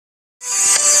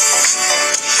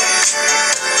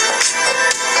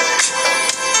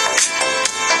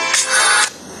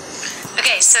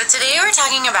So today we're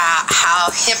talking about how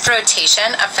hip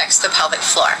rotation affects the pelvic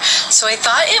floor. So I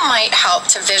thought it might help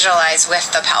to visualize with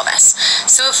the pelvis.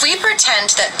 So if we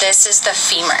pretend that this is the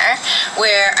femur,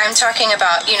 where I'm talking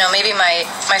about, maybe my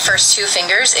first two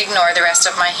fingers, ignore the rest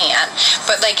of my hand,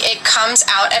 but like it comes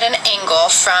out at an angle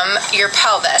from your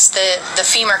pelvis. The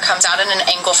femur comes out at an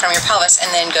angle from your pelvis and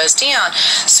then goes down.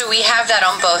 So we have that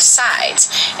on both sides.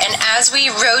 And as we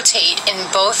rotate in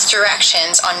both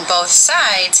directions on both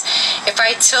sides, if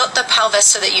I tilt the pelvis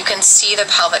so that you can see the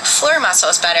pelvic floor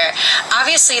muscles better,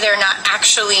 obviously they're not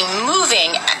actually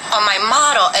moving on my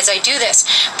model as I do this,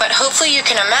 but hopefully you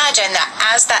can imagine that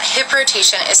as that hip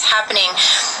rotation is happening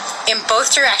in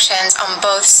both directions on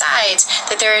both sides,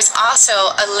 that there is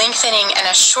also a lengthening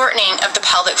and a shortening of the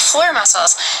pelvic floor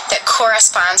muscles that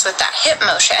corresponds with that hip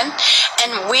motion.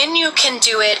 And when you can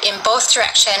do it in both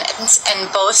directions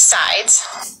and both sides,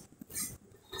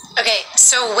 okay,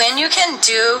 so when you can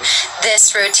do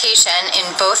this rotation in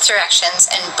both directions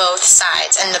and both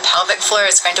sides, and the pelvic floor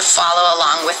is going to follow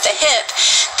along with the hip,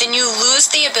 then you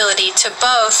lose the ability to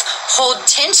both hold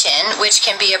tension, which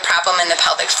can be a problem in the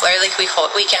pelvic floor, like we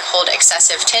can hold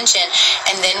excessive tension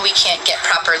and then we can't get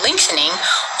proper lengthening,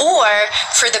 or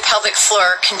for the pelvic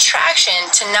floor contraction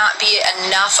to not be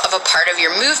enough of a part of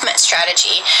your movement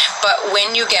strategy. But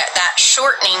when you get that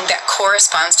shortening that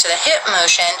corresponds to the hip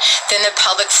motion, then the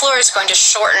pelvic floor is going to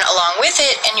shorten along with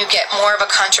it, and you get more of a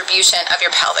contribution of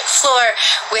your pelvic floor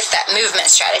with that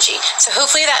movement strategy. So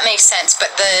hopefully that makes sense,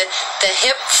 but the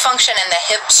hip function and the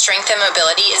hip strength and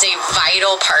mobility is a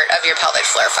vital part of your pelvic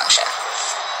floor function.